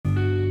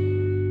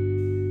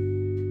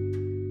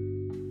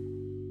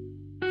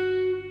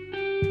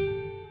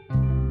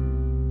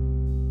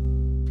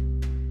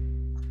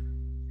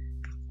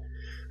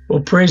Well,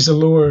 praise the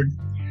Lord.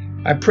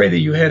 I pray that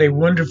you had a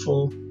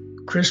wonderful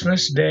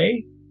Christmas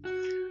day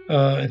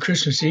and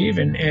Christmas Eve,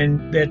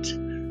 and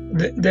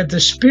that the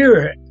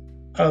spirit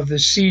of the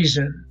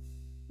season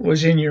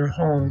was in your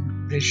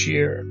home this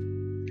year.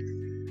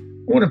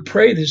 I want to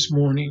pray this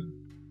morning,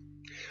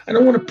 and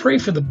I want to pray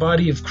for the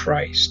body of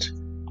Christ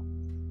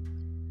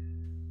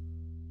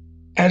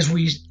as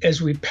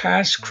we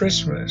pass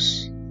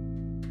Christmas.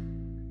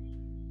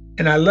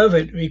 And I love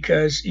it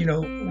because,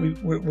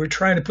 we're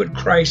trying to put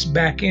Christ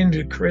back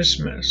into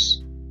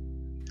Christmas.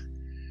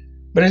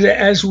 But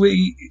as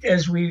we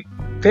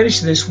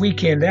finish this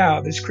weekend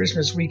out, this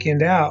Christmas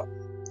weekend out,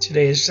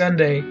 today is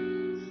Sunday,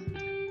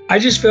 I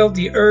just felt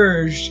the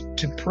urge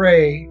to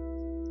pray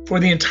for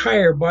the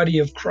entire body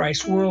of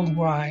Christ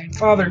worldwide.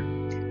 Father,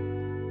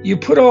 you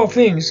put all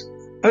things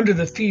under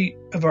the feet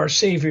of our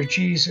Savior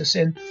Jesus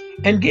and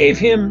gave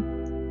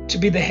him to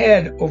be the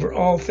head over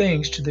all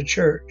things to the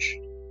church,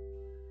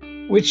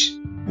 which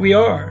we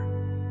are,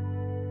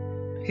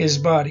 his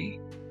body,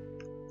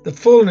 the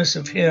fullness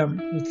of him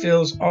who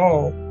fills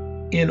all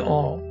in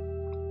all.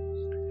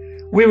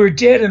 We were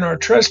dead in our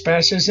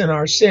trespasses and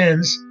our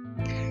sins,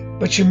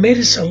 but you made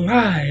us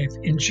alive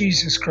in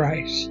Jesus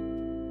Christ.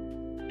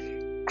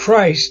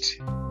 Christ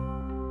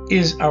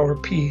is our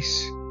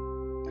peace.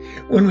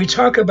 When we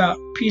talk about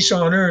peace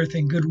on earth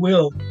and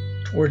goodwill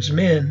towards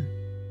men,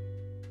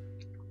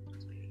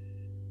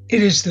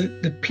 it is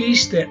the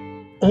peace that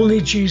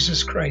only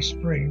Jesus Christ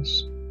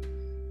brings.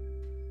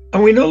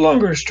 And we no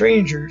longer are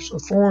strangers or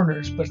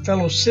foreigners, but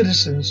fellow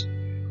citizens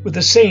with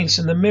the saints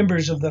and the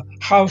members of the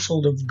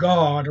household of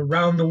God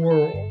around the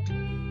world.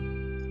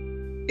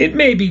 It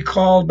may be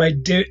called by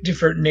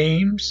different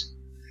names.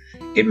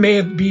 It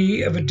may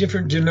be of a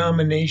different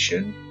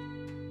denomination.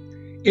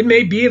 It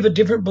may be of a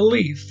different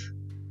belief,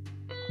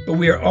 but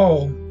we are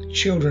all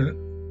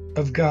children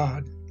of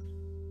God.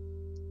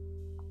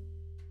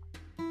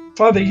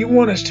 Father, you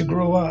want us to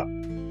grow up,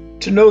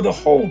 to know the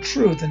whole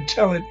truth and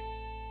tell it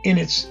in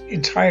its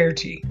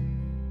entirety.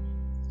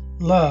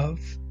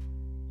 Love,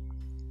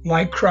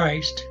 like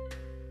Christ,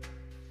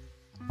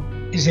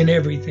 is in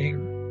everything.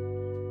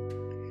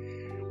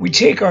 We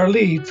take our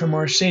lead from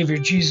our Savior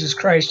Jesus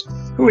Christ,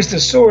 who is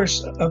the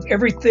source of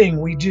everything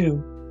we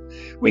do.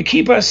 We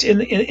keep us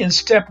in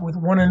step with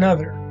one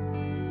another.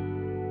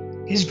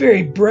 His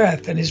very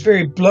breath and his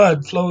very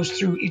blood flows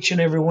through each and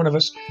every one of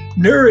us,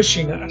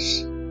 nourishing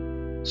us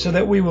so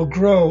that we will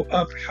grow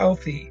up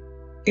healthy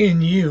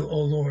in you, O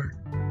Lord,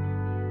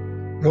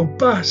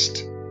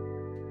 robust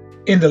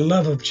in the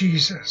love of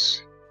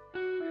Jesus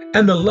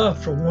and the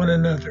love for one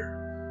another.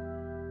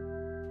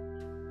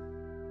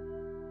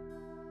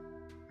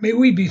 May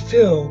we be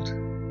filled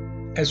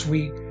as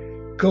we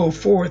go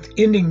forth,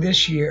 ending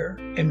this year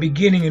and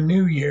beginning a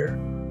new year.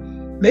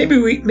 May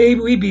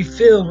we be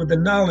filled with the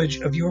knowledge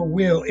of your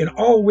will in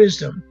all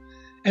wisdom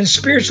and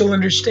spiritual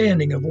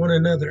understanding of one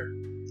another.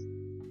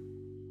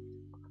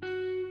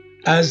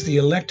 As the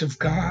elect of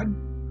God,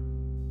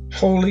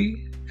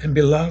 holy and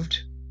beloved,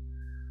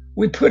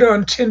 we put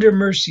on tender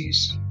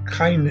mercies,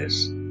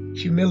 kindness,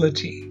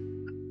 humility,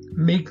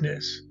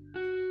 meekness,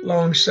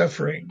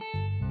 long-suffering,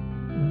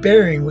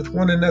 bearing with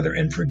one another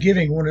and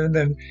forgiving one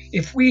another.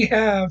 If we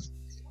have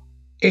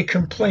a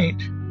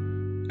complaint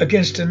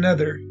against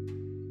another,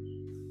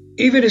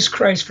 even as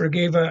Christ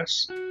forgave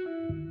us,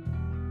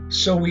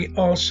 so we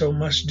also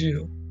must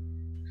do.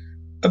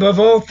 Above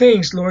all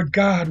things, Lord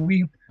God,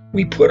 we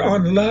put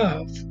on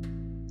love,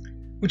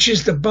 which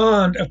is the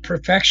bond of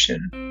perfection,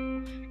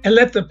 and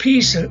let the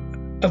peace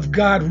of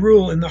God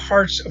rule in the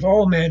hearts of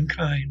all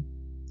mankind,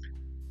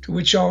 to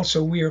which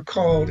also we are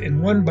called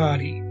in one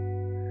body,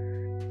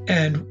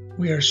 and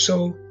we are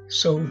so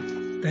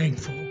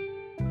thankful.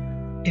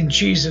 In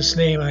Jesus'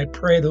 name, I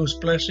pray those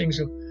blessings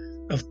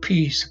of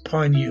peace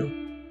upon you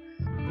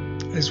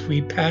as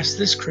we pass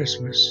this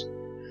Christmas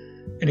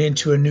and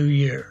into a new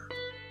year.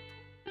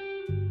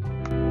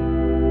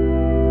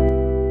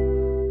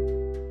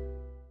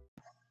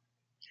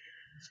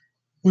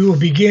 We will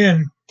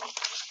begin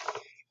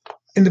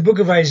in the book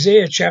of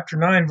Isaiah, chapter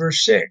 9,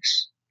 verse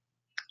 6.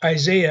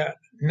 Isaiah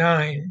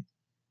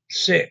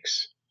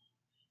 9:6.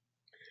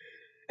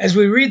 As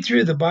we read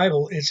through the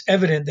Bible, it's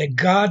evident that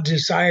God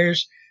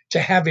desires to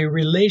have a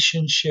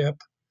relationship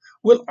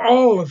with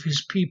all of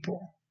his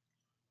people.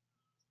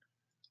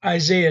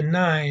 Isaiah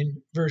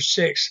 9, verse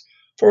 6.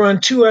 For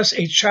unto us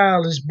a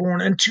child is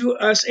born, unto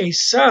us a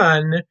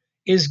son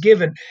is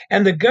given,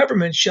 and the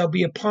government shall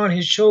be upon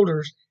his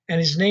shoulders, and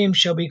his name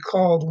shall be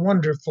called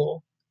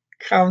Wonderful,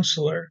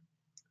 Counselor,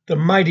 the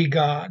Mighty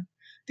God,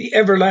 the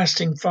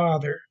Everlasting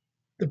Father,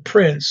 the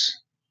Prince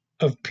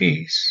of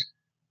Peace.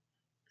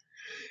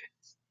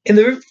 In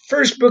the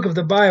first book of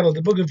the Bible,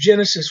 the book of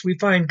Genesis, we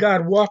find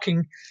God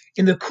walking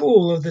in the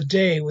cool of the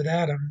day with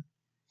Adam.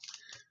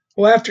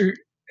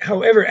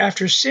 However,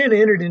 after sin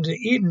entered into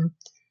Eden,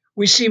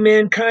 we see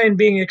mankind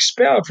being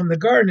expelled from the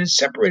garden and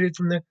separated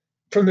from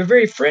the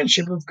very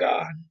friendship of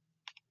God.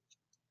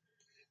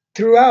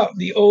 Throughout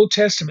the Old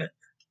Testament,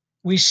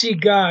 we see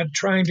God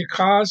trying to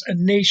cause a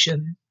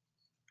nation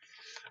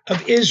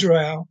of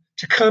Israel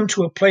to come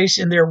to a place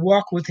in their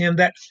walk with him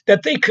that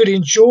they could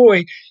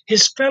enjoy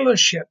his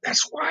fellowship.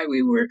 That's why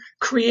we were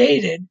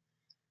created,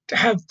 to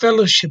have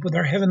fellowship with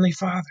our Heavenly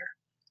Father.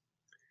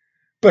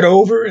 But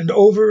over and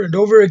over and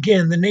over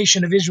again, the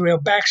nation of Israel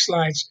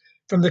backslides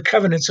from the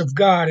covenants of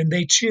God, and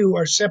they too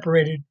are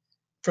separated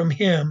from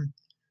him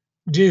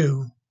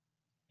due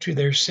to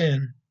their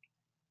sin.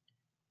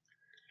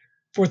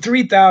 For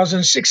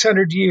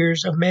 3,600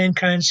 years of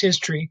mankind's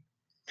history,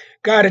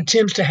 God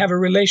attempts to have a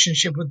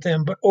relationship with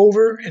them, but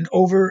over and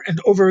over and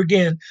over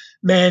again,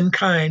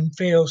 mankind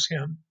fails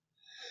him.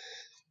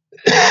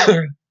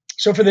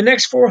 So for the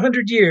next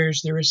 400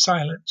 years, there is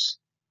silence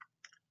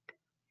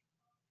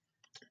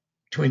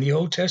between the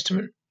Old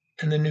Testament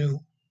and the New.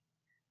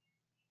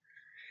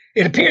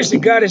 It appears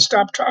that God has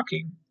stopped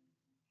talking.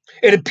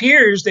 It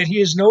appears that he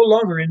is no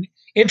longer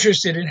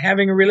interested in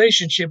having a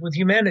relationship with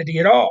humanity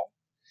at all,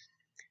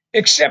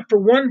 except for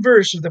one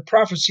verse of the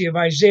prophecy of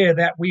Isaiah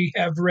that we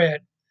have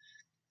read.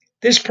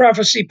 This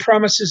prophecy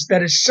promises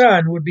that a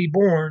son would be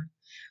born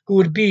who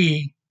would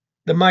be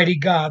the mighty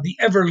God, the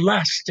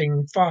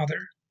everlasting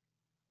Father.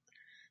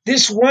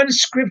 This one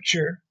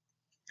scripture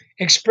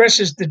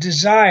expresses the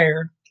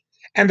desire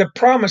and the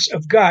promise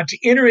of God to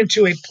enter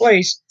into a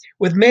place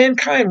with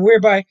mankind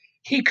whereby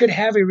he could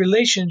have a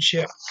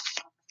relationship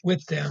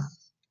with them.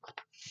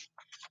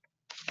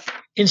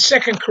 In 2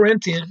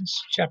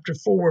 Corinthians chapter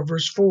 4,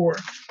 verse 4,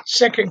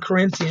 2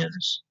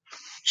 Corinthians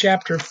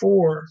chapter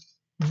 4,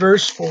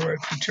 verse 4,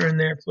 if you turn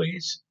there,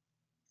 please.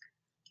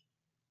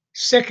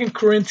 2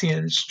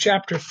 Corinthians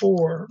chapter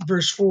 4,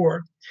 verse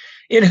 4,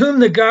 in whom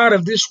the God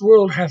of this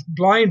world hath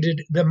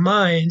blinded the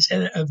minds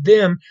of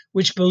them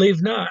which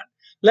believe not,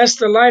 lest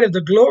the light of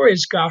the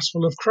glorious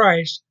gospel of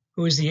Christ,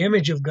 who is the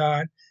image of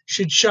God,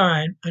 should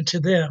shine unto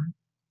them.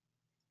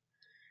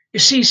 You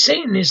see,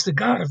 Satan is the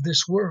god of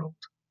this world.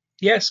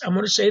 Yes, I'm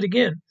going to say it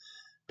again.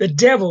 The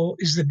devil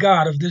is the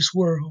god of this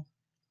world.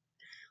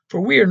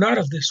 For we are not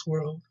of this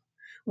world.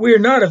 We are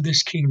not of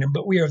this kingdom,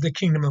 but we are of the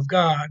kingdom of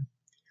God.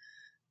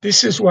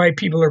 This is why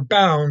people are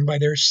bound by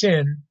their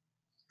sin.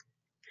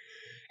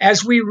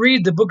 As we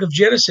read the book of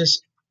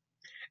Genesis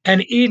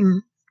and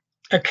Eden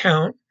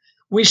account,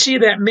 we see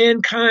that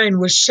mankind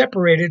was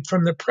separated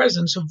from the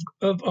presence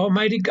of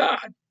Almighty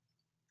God.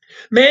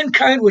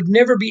 Mankind would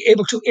never be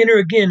able to enter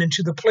again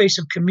into the place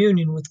of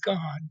communion with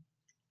God.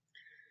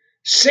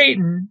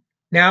 Satan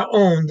now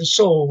owned the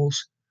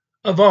souls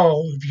of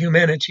all of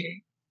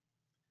humanity.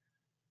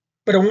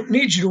 But I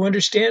need you to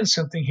understand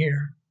something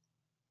here,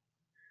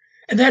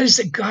 and that is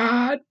that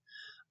God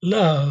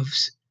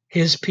loves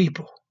his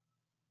people.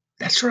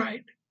 That's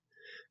right.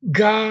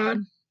 God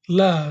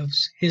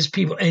loves his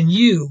people. And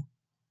you,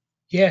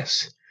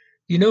 yes,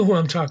 you know who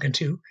I'm talking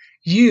to.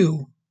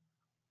 You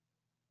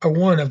are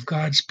one of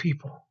God's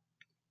people.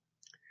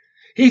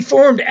 He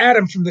formed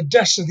Adam from the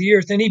dust of the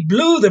earth, and he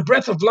blew the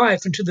breath of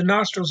life into the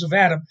nostrils of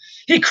Adam.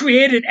 He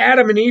created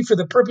Adam and Eve for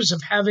the purpose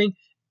of having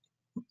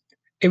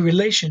a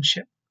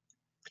relationship,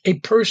 a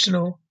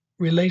personal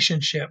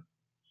relationship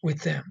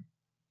with them.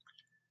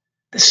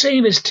 The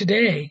same as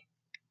today,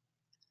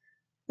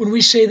 when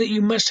we say that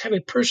you must have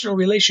a personal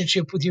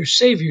relationship with your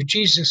Savior,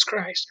 Jesus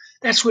Christ.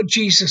 That's what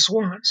Jesus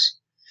wants.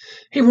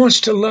 He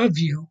wants to love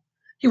you.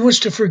 He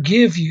wants to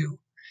forgive you.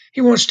 He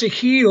wants to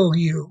heal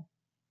you.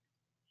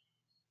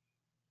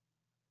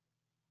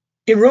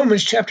 In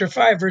Romans chapter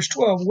 5, verse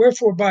 12,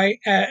 wherefore by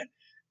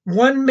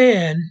one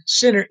man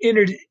sin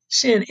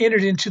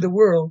entered into the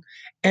world,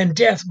 and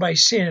death by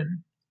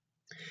sin.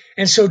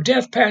 And so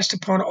death passed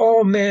upon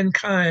all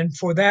mankind,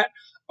 for that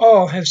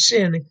all have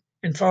sinned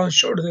and fallen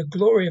short of the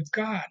glory of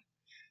God.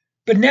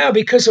 But now,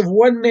 because of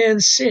one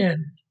man's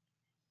sin,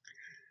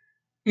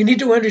 you need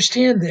to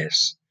understand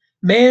this.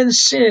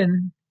 Man's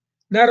sin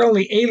not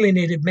only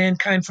alienated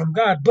mankind from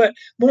God, but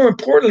more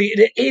importantly,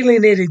 it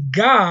alienated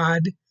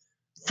God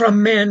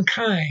from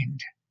mankind.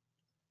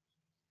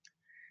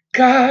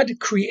 God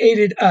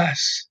created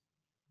us,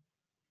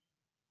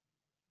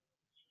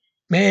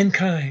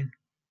 mankind,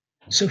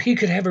 so he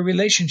could have a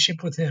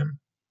relationship with him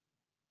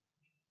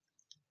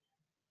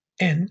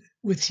and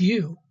with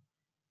you,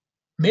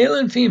 male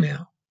and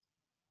female.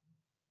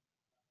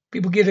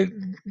 People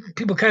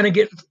kind of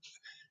get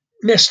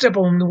messed up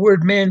on the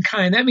word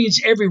mankind. That means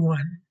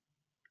everyone,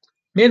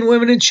 men,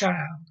 women, and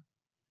child.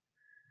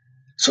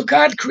 So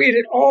God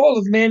created all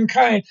of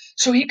mankind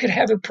so he could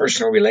have a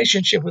personal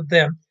relationship with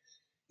them.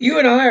 You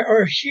and I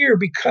are here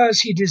because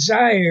he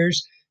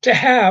desires to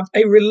have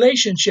a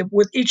relationship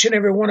with each and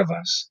every one of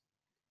us.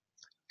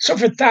 So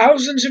for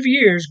thousands of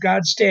years,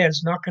 God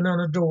stands knocking on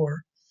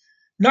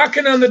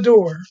the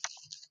door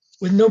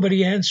with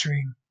nobody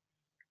answering.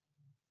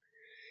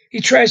 He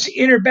tries to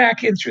enter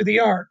back in through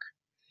the ark.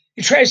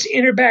 He tries to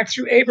enter back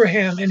through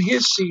Abraham and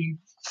his seed.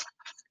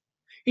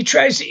 He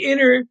tries to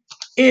enter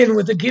in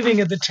with the giving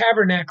of the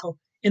tabernacle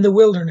in the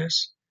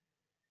wilderness.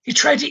 He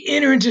tried to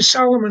enter into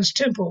Solomon's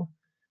temple,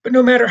 but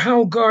no matter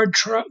how God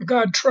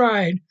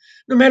tried,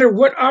 no matter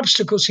what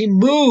obstacles he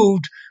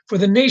moved for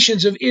the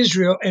nations of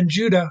Israel and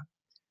Judah,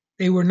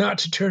 they were not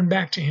to turn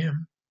back to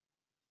him.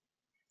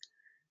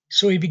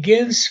 So he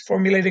begins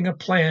formulating a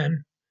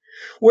plan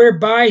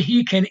whereby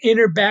he can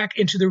enter back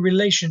into the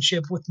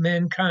relationship with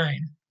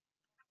mankind.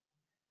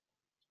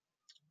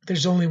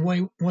 There's only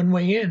one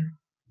way in.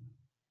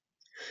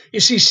 You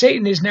see,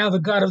 Satan is now the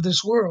god of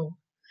this world.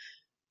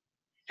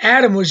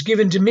 Adam was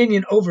given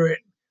dominion over it,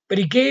 but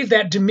he gave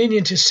that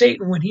dominion to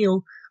Satan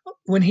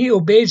when he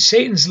obeyed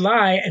Satan's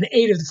lie and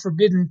ate of the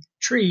forbidden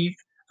tree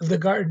of the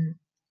garden.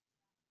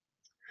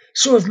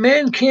 So if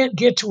man can't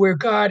get to where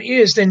God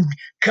is, then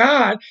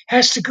God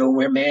has to go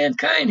where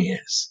mankind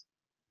is.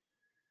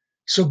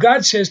 So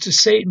God says to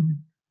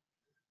Satan,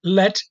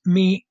 "Let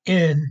me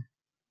in."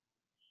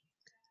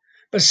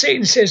 But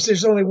Satan says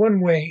there's only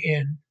one way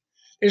in.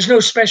 There's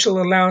no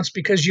special allowance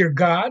because you're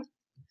God.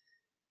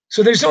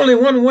 So there's only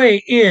one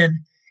way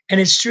in, and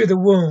it's through the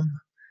womb.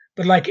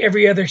 But like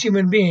every other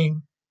human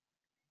being,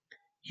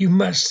 you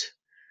must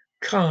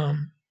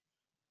come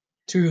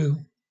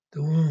through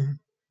the womb.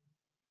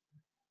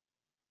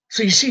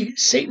 So you see,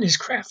 Satan is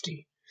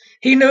crafty.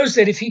 He knows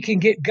that if he can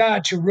get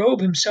God to robe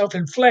himself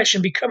in flesh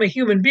and become a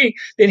human being,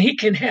 then he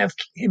can have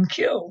him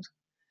killed.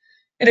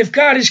 And if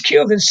God is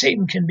killed, then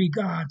Satan can be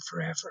God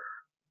forever,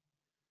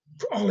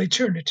 for all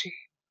eternity.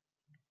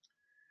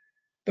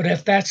 But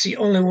if that's the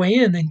only way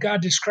in, then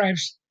God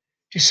decides,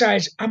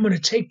 I'm going to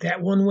take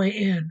that one way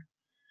in.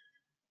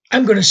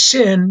 I'm going to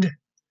send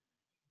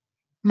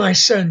my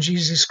son,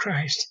 Jesus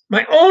Christ,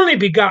 my only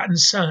begotten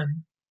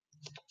son.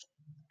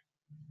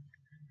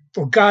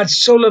 For God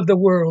so loved the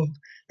world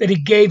that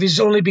he gave his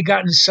only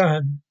begotten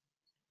son,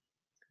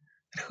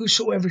 that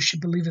whosoever should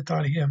believeth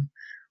on him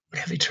would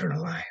have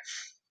eternal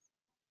life.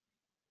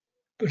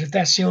 But if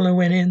that's the only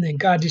way in, then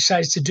God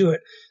decides to do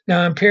it.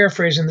 Now I'm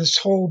paraphrasing this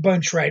whole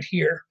bunch right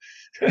here.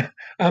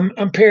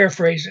 I'm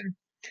paraphrasing.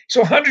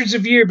 So hundreds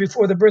of years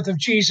before the birth of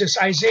Jesus,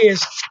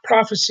 Isaiah's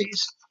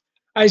prophecies,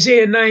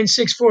 Isaiah 9,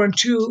 6, 4, and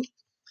 2,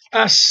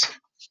 us,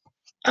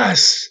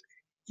 us,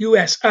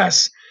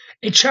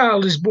 a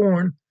child is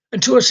born,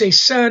 unto us a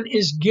son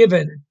is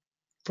given.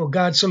 For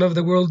God so loved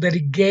the world that he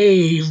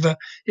gave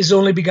his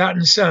only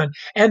begotten son,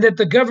 and that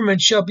the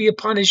government shall be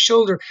upon his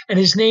shoulder, and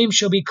his name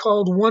shall be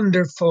called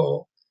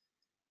Wonderful,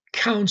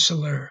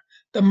 Counselor,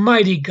 the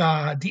Mighty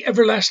God, the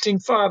Everlasting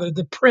Father,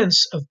 the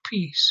Prince of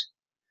Peace.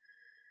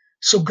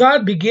 So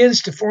God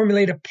begins to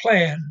formulate a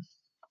plan,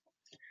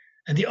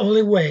 and the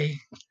only way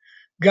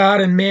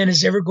God and man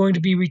is ever going to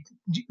be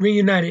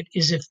reunited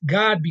is if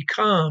God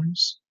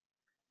becomes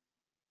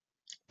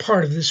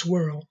part of this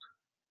world.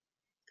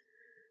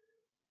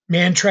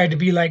 Man tried to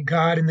be like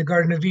God in the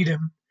Garden of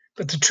Eden,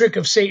 but the trick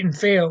of Satan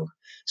failed.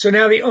 So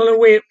now the only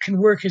way it can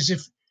work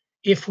is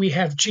if we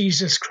have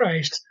Jesus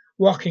Christ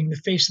walking the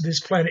face of this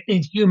planet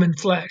in human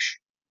flesh.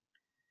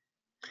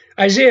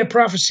 Isaiah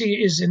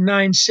prophecy is in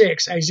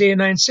 9:6. Isaiah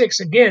 9:6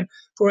 again,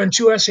 for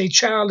unto us a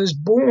child is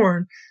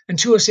born,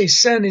 unto us a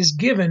son is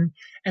given,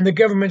 and the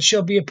government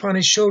shall be upon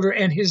his shoulder,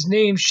 and his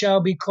name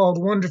shall be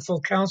called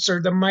Wonderful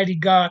Counselor, the Mighty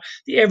God,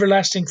 the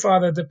Everlasting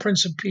Father, the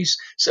Prince of Peace.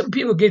 Some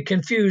people get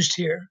confused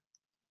here.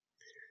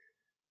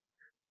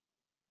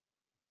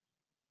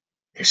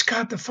 There's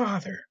God the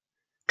Father,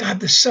 God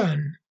the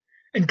Son,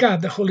 and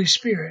God the Holy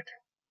Spirit.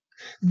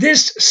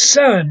 This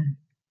Son,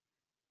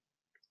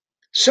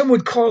 some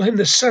would call him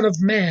the Son of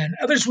Man,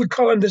 others would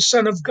call him the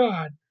Son of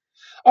God.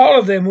 All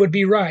of them would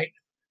be right.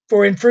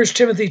 For in 1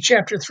 Timothy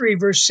chapter 3,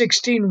 verse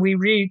 16, we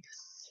read,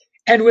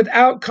 and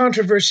without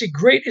controversy,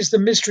 great is the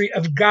mystery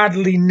of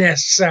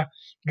godliness.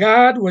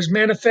 God was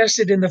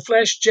manifested in the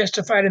flesh,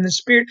 justified in the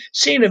spirit,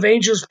 seen of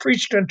angels,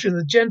 preached unto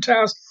the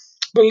Gentiles,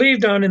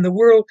 believed on in the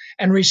world,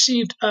 and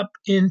received up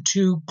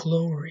into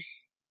glory.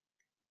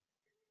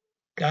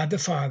 God the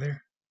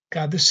Father,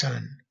 God the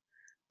Son,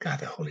 God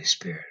the Holy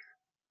Spirit.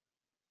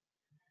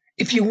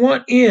 If you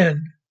want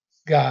in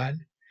God,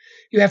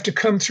 you have to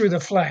come through the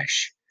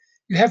flesh.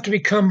 You have to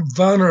become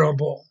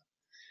vulnerable.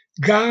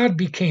 God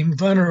became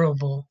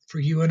vulnerable for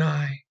you and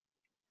I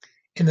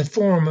in the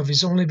form of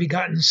his only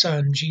begotten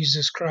Son,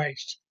 Jesus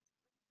Christ.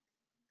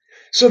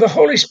 So the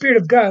Holy Spirit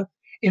of God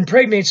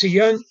impregnates a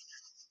young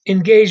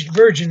engaged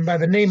virgin by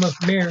the name of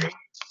Mary.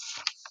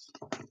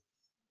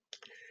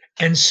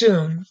 And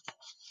soon,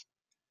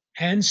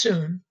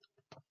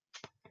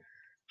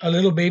 a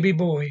little baby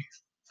boy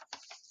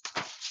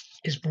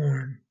is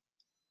born.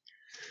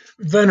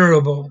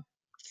 Vulnerable,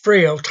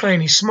 frail,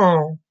 tiny,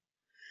 small.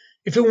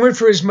 If it weren't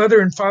for his mother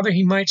and father,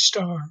 he might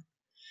starve.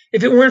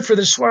 If it weren't for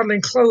the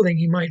swaddling clothing,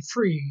 he might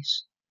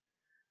freeze.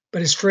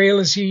 But as frail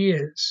as he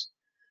is,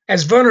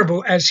 as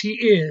vulnerable as he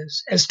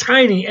is, as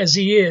tiny as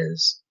he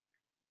is,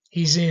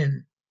 he's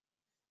in.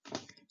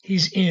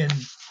 He's in.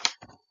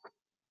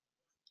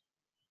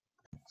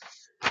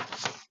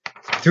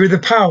 Through the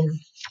power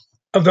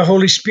of the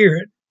Holy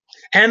Spirit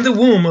and the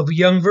womb of a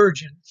young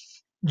virgin,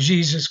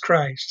 Jesus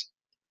Christ,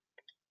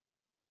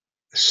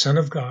 the Son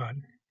of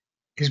God,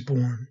 is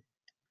born.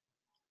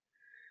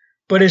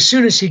 But as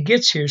soon as he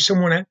gets here,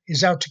 someone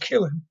is out to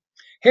kill him.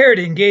 Herod,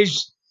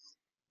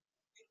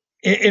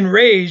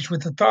 enraged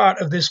with the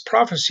thought of this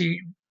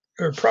prophesied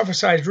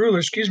ruler,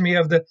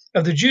 of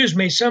the Jews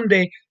may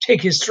someday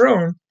take his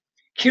throne,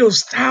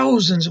 kills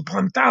thousands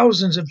upon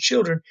thousands of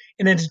children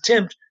in an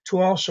attempt to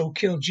also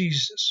kill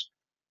Jesus.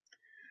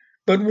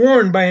 But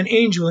warned by an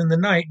angel in the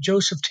night,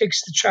 Joseph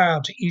takes the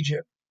child to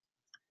Egypt.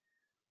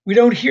 We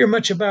don't hear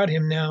much about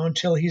him now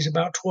until he's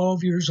about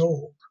 12 years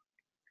old.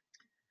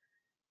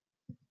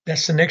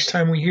 That's the next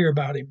time we hear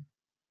about him.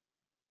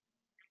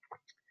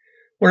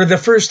 One of the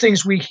first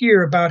things we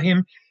hear about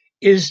him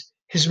is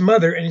his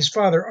mother and his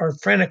father are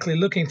frantically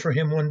looking for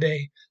him one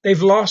day.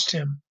 They've lost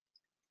him.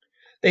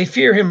 They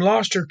fear him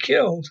lost or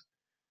killed,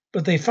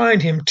 but they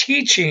find him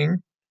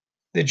teaching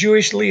the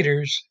Jewish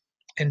leaders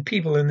and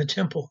people in the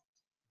temple.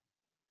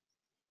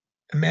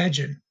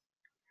 Imagine,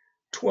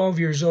 12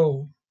 years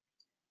old.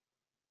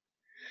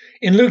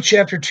 In Luke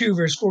chapter 2,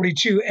 verse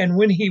 42, and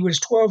when he was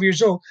 12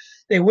 years old,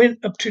 they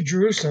went up to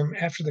Jerusalem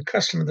after the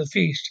custom of the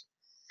feast.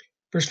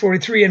 Verse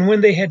 43, and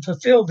when they had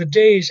fulfilled the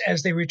days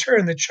as they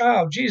returned, the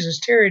child Jesus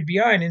tarried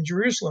behind in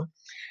Jerusalem,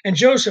 and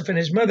Joseph and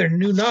his mother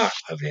knew not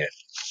of it.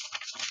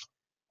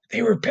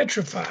 They were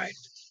petrified.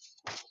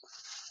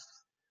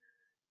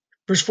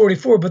 Verse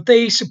 44, but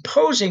they,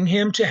 supposing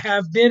him to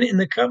have been in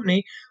the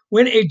company,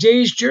 went a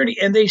day's journey,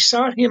 and they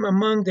sought him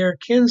among their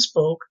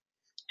kinsfolk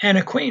and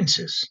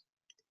acquaintances.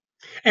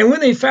 And when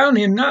they found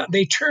him not,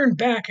 they turned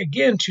back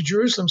again to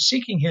Jerusalem,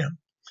 seeking him.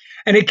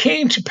 And it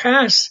came to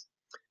pass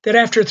that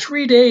after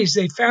 3 days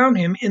they found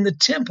him in the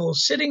temple,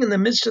 sitting in the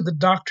midst of the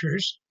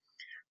doctors,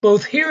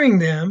 both hearing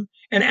them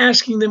and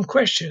asking them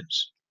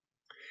questions.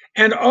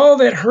 And all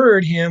that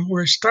heard him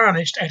were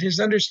astonished at his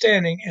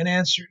understanding and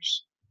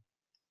answers.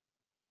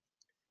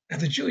 Now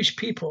the Jewish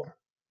people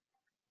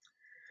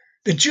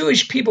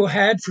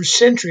had for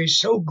centuries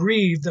so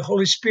grieved the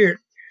Holy Spirit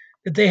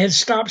that they had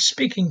stopped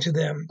speaking to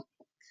them.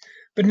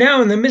 But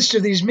now in the midst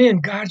of these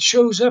men, God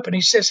shows up and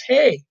he says,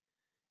 hey,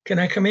 can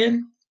I come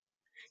in?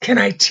 Can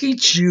I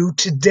teach you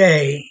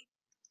today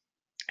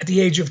at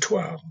the age of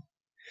 12?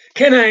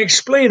 Can I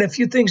explain a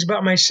few things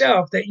about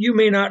myself that you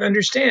may not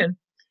understand?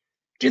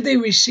 Did they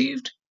receive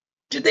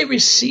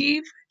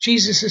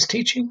Jesus'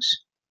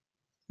 teachings?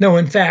 No,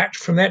 in fact,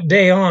 from that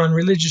day on,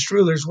 religious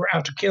rulers were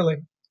out to kill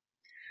him.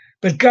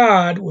 But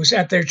God was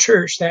at their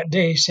church that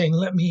day saying,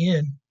 let me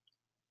in.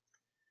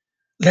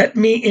 Let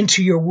me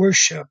into your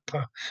worship.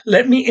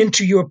 Let me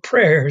into your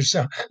prayers.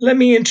 Let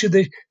me into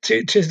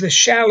to the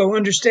shallow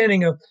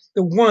understanding of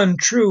the one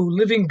true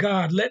living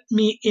God. Let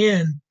me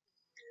in.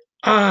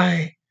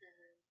 I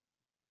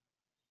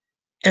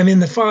am in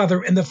the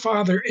Father, and the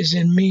Father is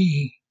in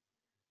me.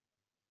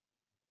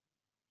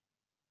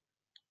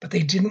 But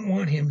they didn't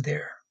want him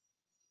there.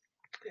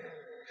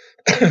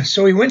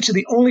 So he went to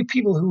the only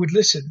people who would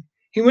listen.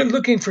 He went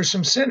looking for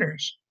some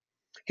sinners.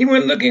 He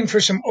went looking for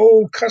some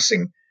old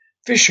cussing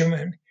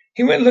fishermen.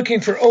 He went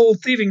looking for old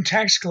thieving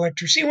tax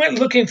collectors. He went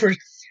looking for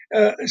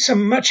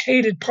some much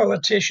hated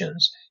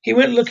politicians. He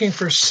went looking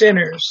for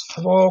sinners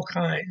of all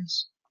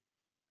kinds.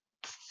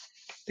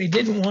 They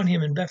didn't want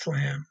him in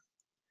Bethlehem,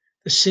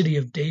 the city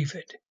of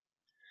David.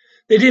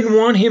 They didn't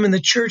want him in the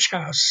church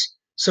house.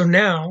 So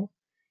now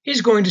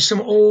he's going to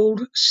some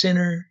old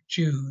sinner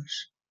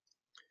Jews.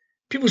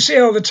 People say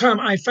all the time,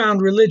 I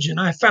found religion.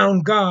 I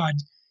found God.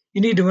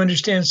 You need to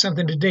understand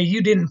something today.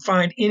 You didn't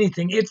find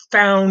anything. It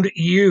found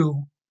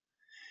you.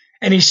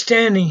 And he's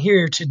standing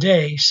here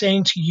today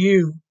saying to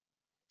you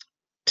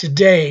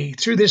today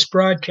through this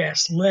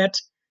broadcast, let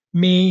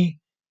me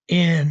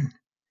in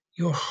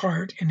your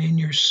heart and in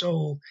your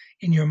soul,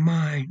 in your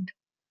mind.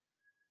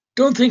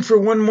 Don't think for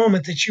one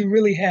moment that you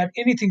really have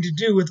anything to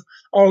do with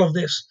all of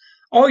this.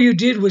 All you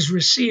did was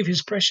receive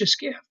his precious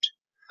gift.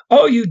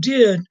 All you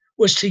did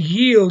was to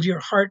yield your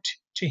heart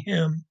to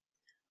him.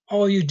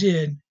 All you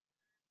did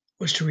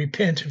was to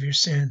repent of your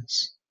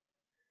sins.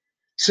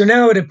 So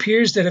now it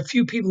appears that a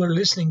few people are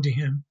listening to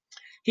him.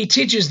 He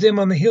teaches them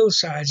on the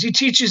hillsides. He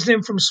teaches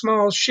them from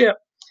small ship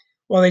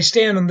while they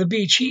stand on the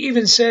beach. He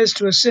even says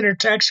to a sinner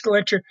tax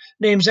collector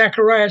named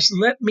Zacharias,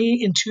 let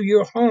me into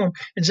your home.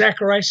 And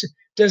Zacharias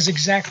does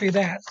exactly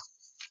that.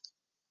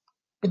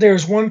 But there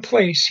was one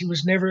place he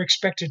was never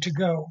expected to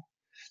go.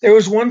 There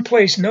was one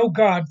place no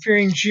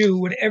God-fearing Jew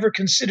would ever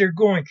consider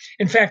going.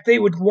 In fact, they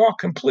would walk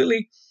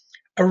completely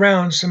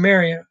around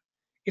Samaria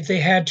if they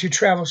had to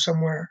travel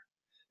somewhere.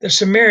 The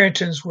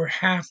Samaritans were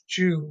half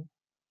Jew.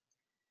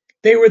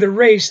 They were the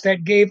race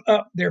that gave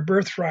up their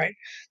birthright.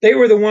 They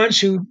were the ones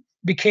who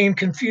became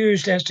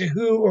confused as to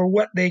who or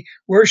what they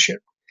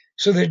worshiped.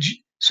 So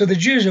the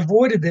Jews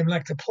avoided them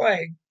like the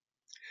plague.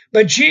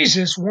 But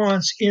Jesus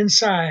wants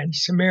inside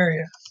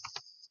Samaria.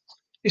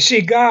 You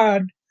see,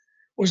 God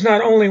was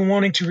not only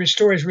wanting to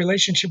restore his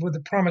relationship with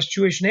the promised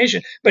Jewish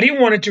nation, but he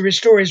wanted to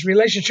restore his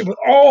relationship with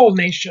all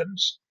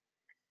nations.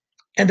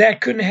 And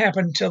that couldn't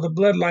happen until the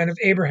bloodline of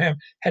Abraham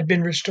had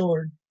been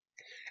restored.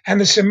 And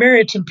the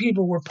Samaritan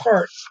people were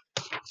part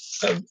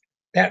of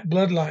that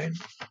bloodline.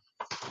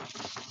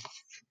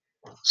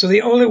 So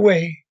the only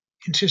way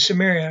into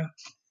Samaria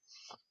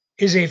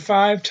is a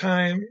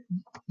 5-time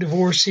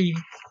divorcee.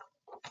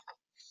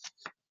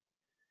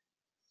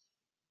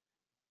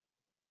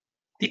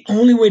 The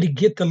only way to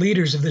get the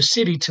leaders of the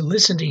city to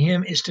listen to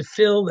him is to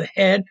fill the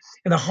head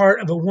and the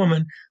heart of a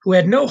woman who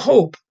had no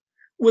hope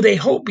with a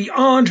hope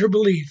beyond her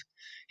belief.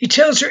 He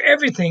tells her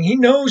everything he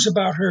knows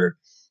about her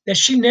that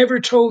she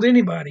never told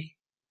anybody.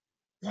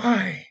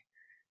 Why?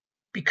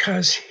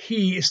 Because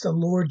he is the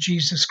Lord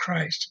Jesus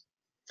Christ.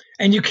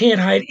 And you can't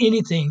hide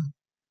anything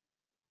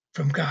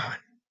from God,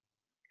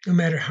 no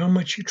matter how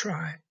much you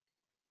try.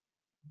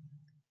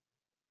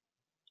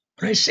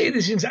 When I say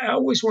these things, I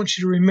always want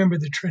you to remember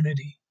the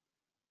Trinity.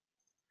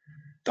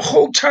 The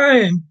whole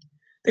time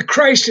that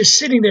Christ is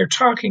sitting there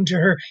talking to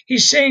her,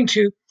 he's saying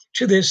to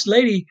this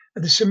lady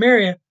of the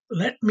Samaria,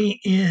 let me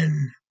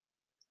in.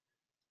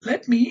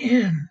 Let me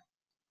in.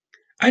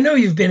 I know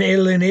you've been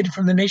alienated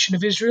from the nation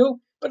of Israel,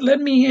 but let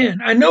me in.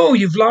 I know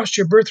you've lost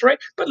your birthright,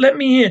 but let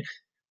me in.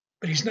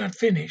 But he's not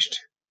finished.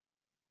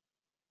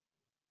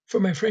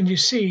 For my friend, you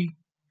see,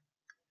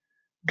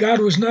 God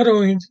was not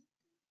only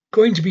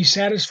going to be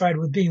satisfied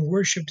with being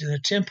worshipped in the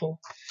temple,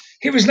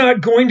 he was not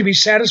going to be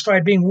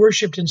satisfied being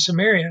worshipped in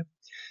Samaria.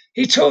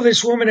 He told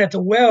this woman at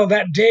the well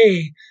that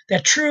day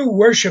that true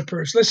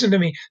worshipers, listen to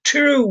me,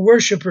 true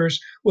worshipers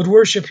would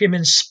worship him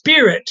in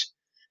spirit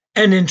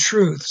and in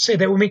truth. Say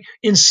that with me,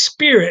 in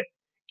spirit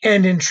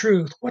and in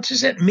truth. What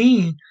does that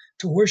mean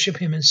to worship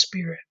him in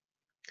spirit?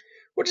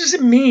 What does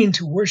it mean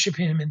to worship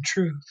him in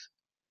truth?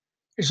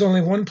 There's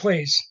only one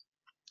place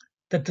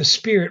that the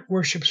spirit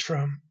worships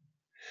from.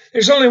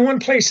 There's only one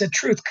place that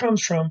truth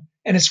comes from,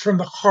 and it's from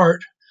the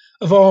heart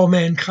of all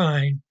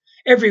mankind.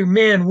 Every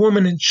man,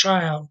 woman, and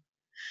child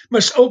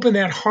must open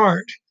that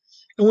heart.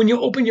 And when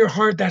you open your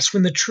heart, that's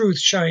when the truth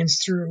shines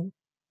through.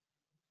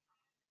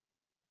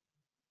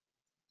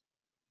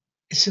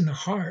 It's in the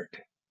heart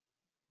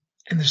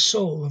and the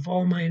soul of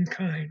all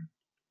mankind.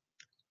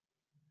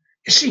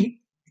 You see,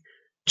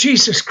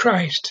 Jesus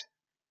Christ,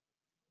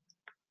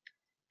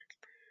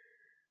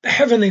 the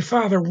Heavenly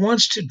Father,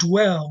 wants to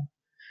dwell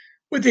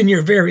within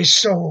your very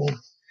soul,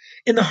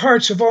 in the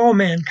hearts of all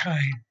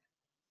mankind.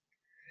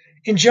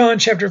 In John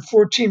chapter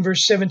 14,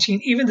 verse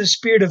 17, even the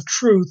Spirit of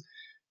truth,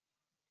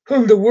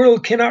 whom the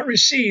world cannot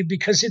receive,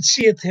 because it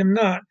seeth him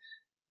not,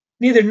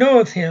 neither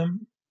knoweth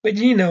him, but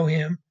ye know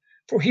him,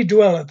 for he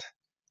dwelleth.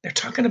 They're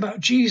talking about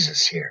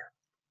Jesus here.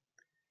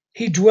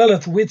 He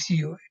dwelleth with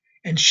you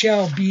and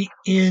shall be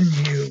in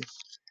you,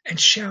 and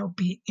shall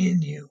be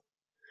in you.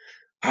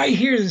 I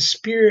hear the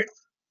Spirit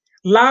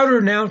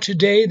louder now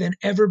today than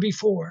ever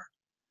before.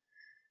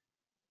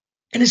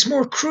 And it's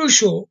more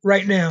crucial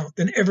right now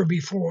than ever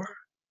before.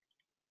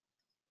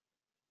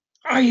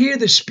 I hear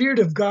the Spirit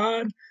of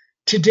God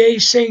today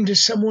saying to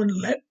someone,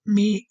 let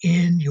me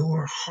in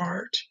your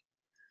heart.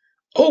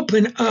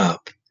 Open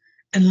up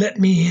and let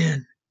me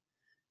in.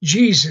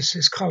 Jesus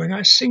is calling.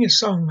 I sing a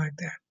song like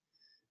that.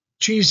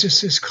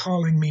 Jesus is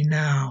calling me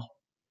now.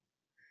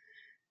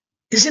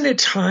 Isn't it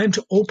time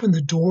to open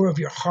the door of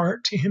your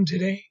heart to him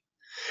today?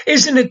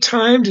 Isn't it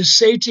time to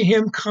say to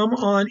him, come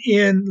on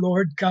in,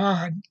 Lord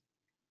God?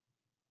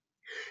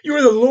 You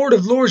are the Lord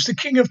of lords, the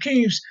King of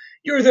kings.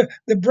 You're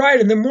the bride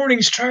and the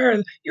morning star.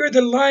 You're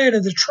the lion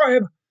of the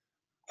tribe.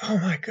 Oh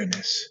my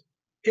goodness.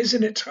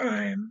 Isn't it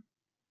time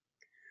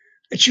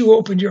that you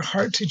open your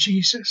heart to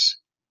Jesus?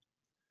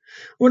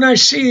 When I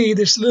see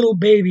this little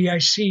baby, I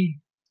see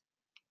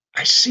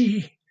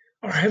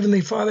our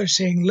Heavenly Father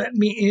saying, let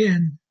me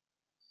in.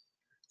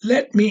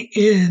 Let me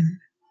in.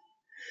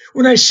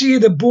 When I see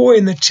the boy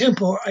in the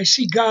temple, I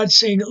see God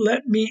saying,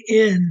 let me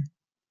in.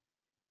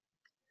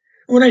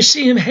 When I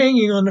see him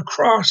hanging on the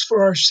cross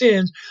for our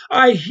sins,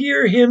 I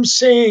hear him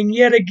saying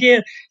yet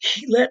again,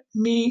 let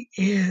me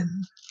in.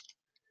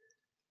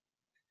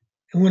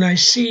 And when I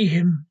see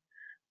him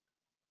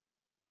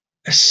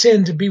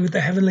ascend to be with the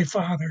Heavenly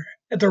Father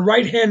at the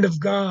right hand of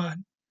God,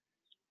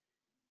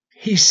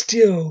 he's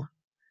still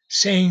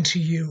saying to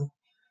you,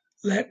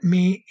 let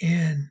me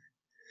in.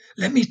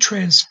 Let me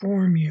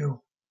transform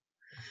you.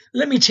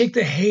 Let me take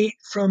the hate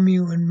from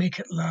you and make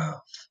it love.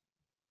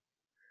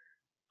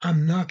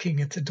 I'm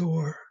knocking at the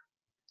door,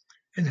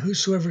 and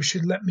whosoever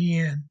should let me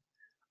in,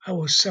 I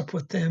will sup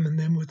with them and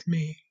them with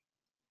me.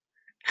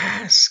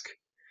 Ask,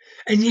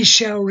 and ye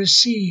shall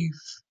receive.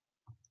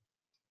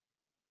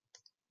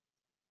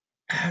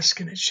 Ask,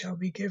 and it shall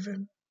be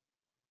given.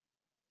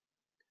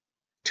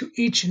 To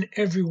each and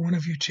every one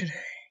of you today,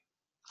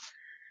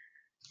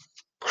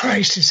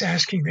 Christ is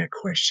asking that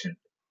question.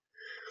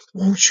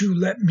 Won't you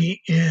let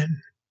me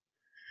in?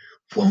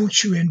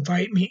 Won't you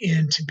invite me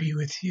in to be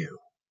with you?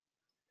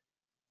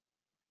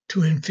 To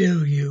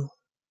infill you,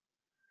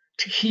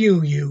 to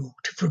heal you,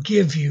 to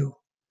forgive you,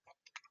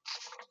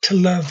 to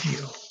love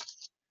you,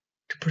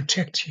 to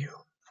protect you.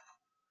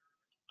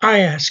 I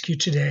ask you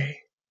today,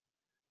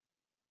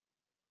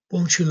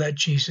 won't you let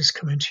Jesus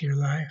come into your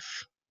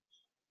life?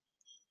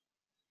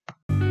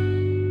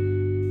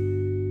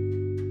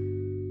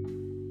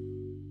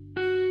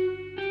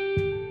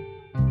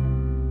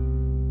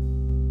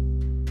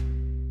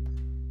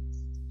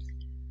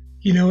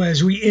 You know,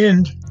 as we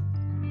end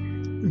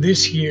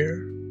this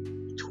year,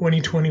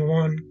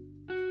 2021,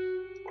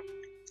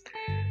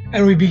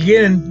 and we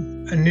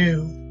begin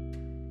anew,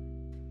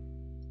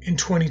 in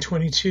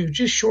 2022,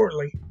 just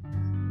shortly,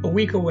 a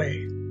week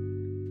away.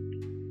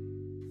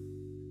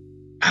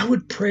 I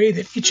would pray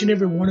that each and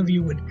every one of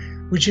you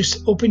would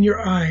just open your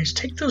eyes,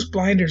 take those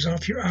blinders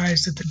off your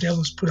eyes that the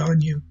devil's put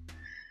on you,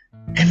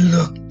 and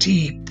look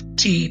deep,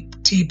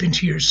 deep, deep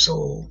into your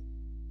soul.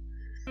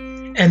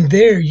 And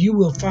there you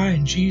will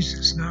find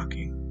Jesus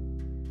knocking.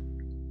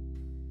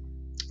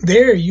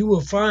 There you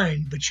will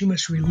find, but you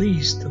must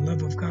release the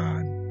love of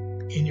God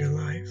in your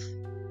life.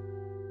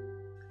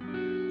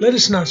 Let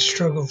us not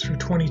struggle through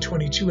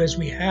 2022 as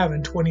we have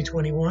in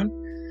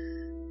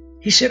 2021.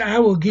 He said, I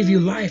will give you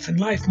life and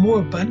life more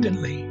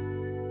abundantly.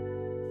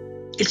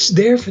 It's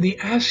there for the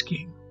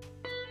asking.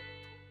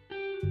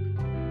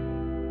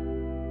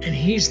 And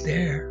He's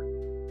there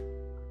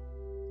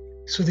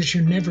so that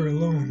you're never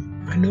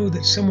alone. I know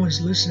that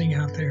someone's listening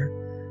out there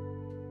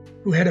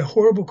who had a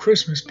horrible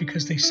Christmas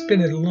because they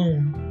spent it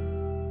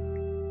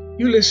alone.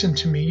 You listen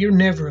to me. You're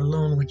never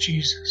alone with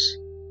Jesus.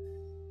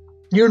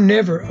 You're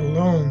never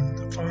alone,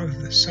 the Father,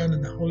 the Son,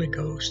 and the Holy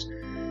Ghost,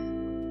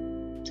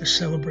 to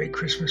celebrate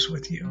Christmas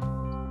with you.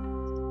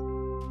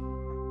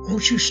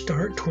 Won't you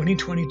start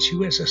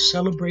 2022 as a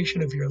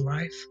celebration of your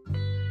life?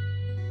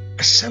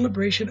 A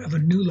celebration of a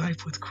new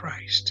life with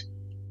Christ.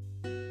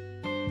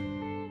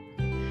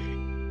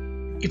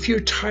 If you're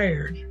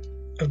tired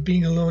of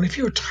being alone, if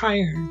you're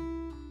tired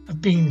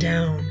of being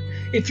down,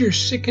 if you're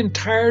sick and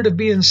tired of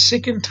being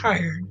sick and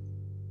tired,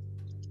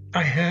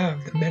 I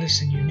have the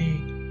medicine you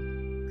need.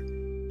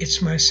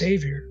 It's my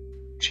Savior,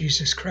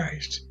 Jesus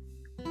Christ.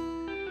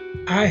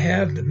 I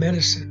have the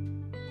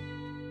medicine.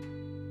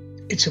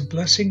 It's a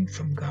blessing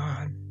from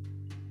God.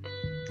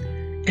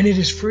 And it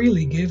is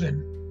freely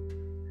given.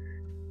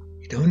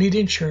 You don't need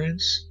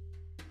insurance.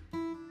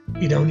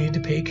 You don't need to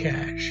pay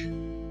cash.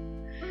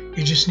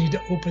 You just need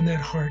to open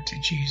that heart to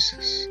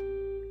Jesus.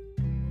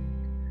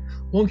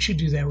 Won't you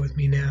do that with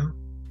me now?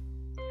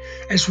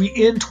 As we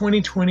end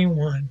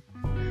 2021,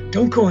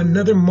 don't go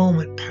another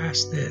moment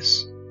past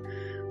this.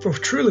 For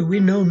truly we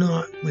know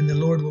not when the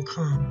Lord will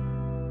come.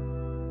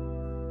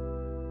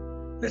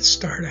 Let's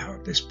start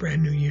out this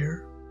brand new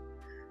year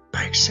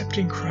by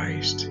accepting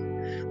Christ,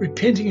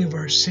 repenting of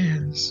our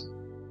sins,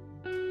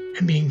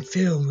 and being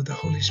filled with the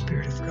Holy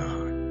Spirit of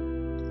God.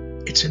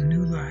 It's a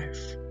new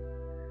life.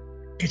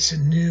 It's a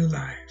new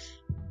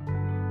life.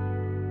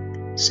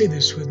 Say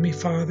this with me,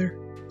 Father.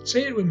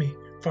 Say it with me.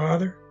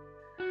 Father,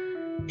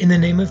 in the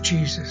name of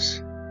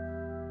Jesus,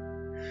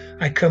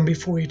 I come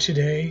before you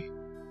today,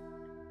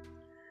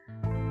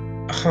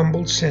 a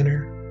humbled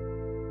sinner,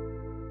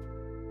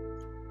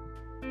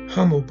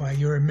 humbled by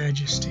your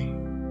majesty,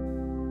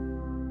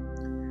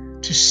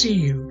 to see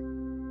you,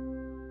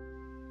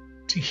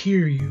 to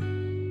hear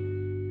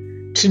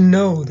you, to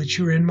know that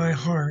you're in my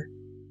heart.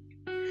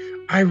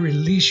 I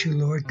release you,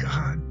 Lord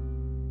God.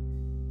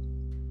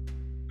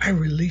 I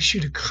release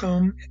you to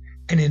come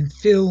and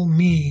infill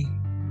me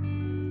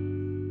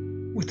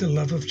with the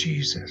love of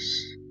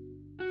Jesus.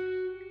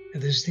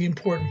 And this is the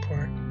important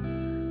part.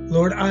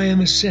 Lord, I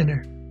am a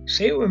sinner.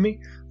 Say it with me.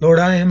 Lord,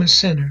 I am a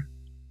sinner.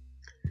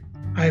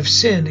 I have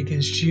sinned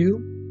against you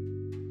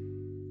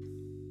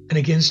and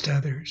against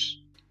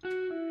others.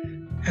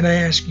 And I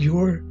ask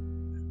your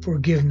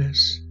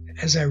forgiveness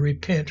as I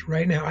repent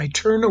right now. I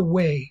turn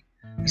away.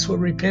 That's what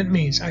repent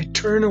means. I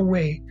turn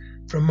away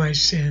from my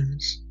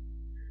sins.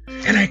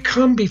 And I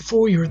come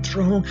before your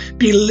throne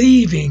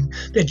believing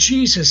that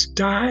Jesus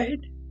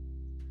died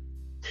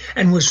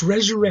and was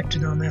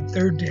resurrected on that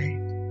third day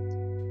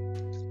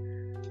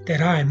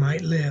that I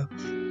might live.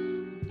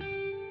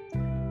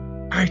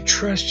 I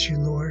trust you,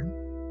 Lord.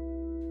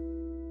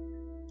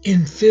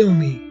 Infill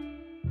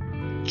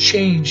me.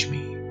 Change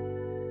me.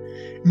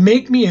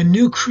 Make me a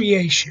new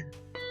creation.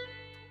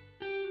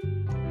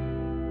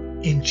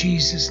 In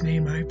Jesus'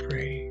 name I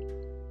pray.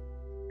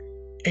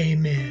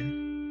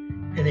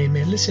 Amen and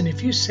amen. Listen,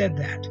 if you said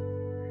that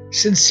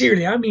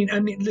sincerely, I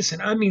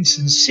mean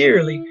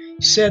sincerely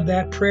said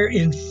that prayer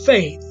in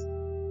faith,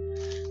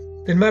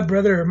 then my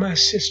brother or my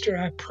sister,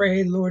 I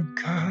pray, Lord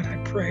God, I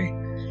pray,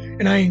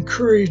 and I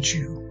encourage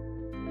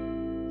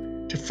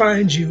you to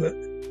find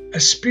you a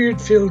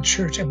Spirit-filled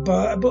church, a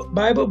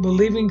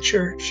Bible-believing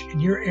church in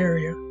your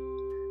area.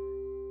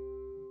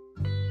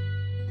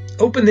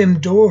 Open them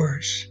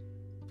doors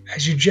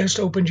as you just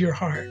opened your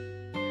heart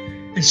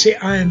and say,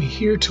 I am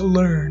here to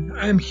learn.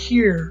 I'm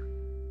here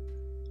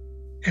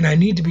and I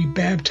need to be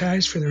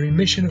baptized for the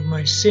remission of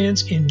my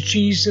sins in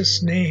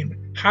Jesus'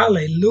 name.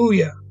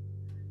 Hallelujah.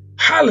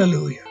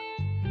 Hallelujah.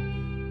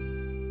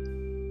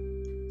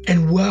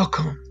 And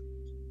welcome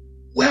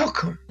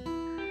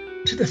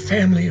to the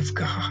family of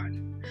God.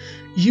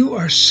 You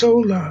are so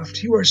loved.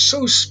 You are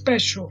so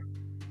special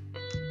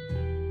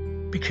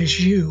because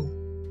you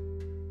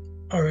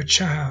are a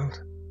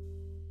child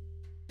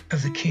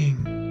of the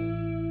King.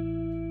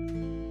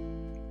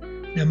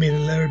 Now may the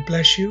Lord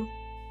bless you.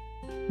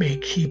 May He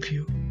keep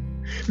you.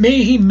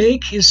 May He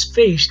make His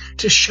face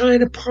to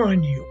shine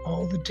upon you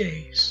all the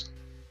days.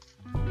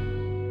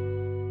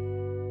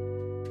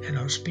 And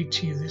I'll speak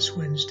to you this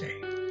Wednesday.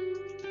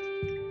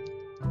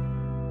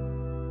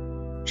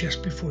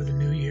 just before the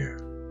new year.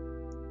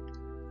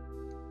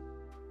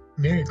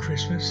 Merry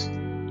Christmas.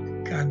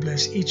 God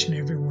bless each and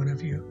every one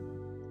of you.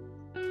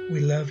 We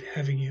love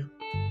having you.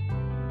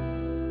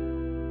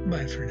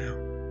 Bye for now.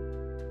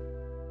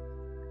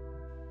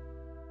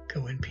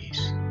 Go in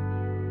peace.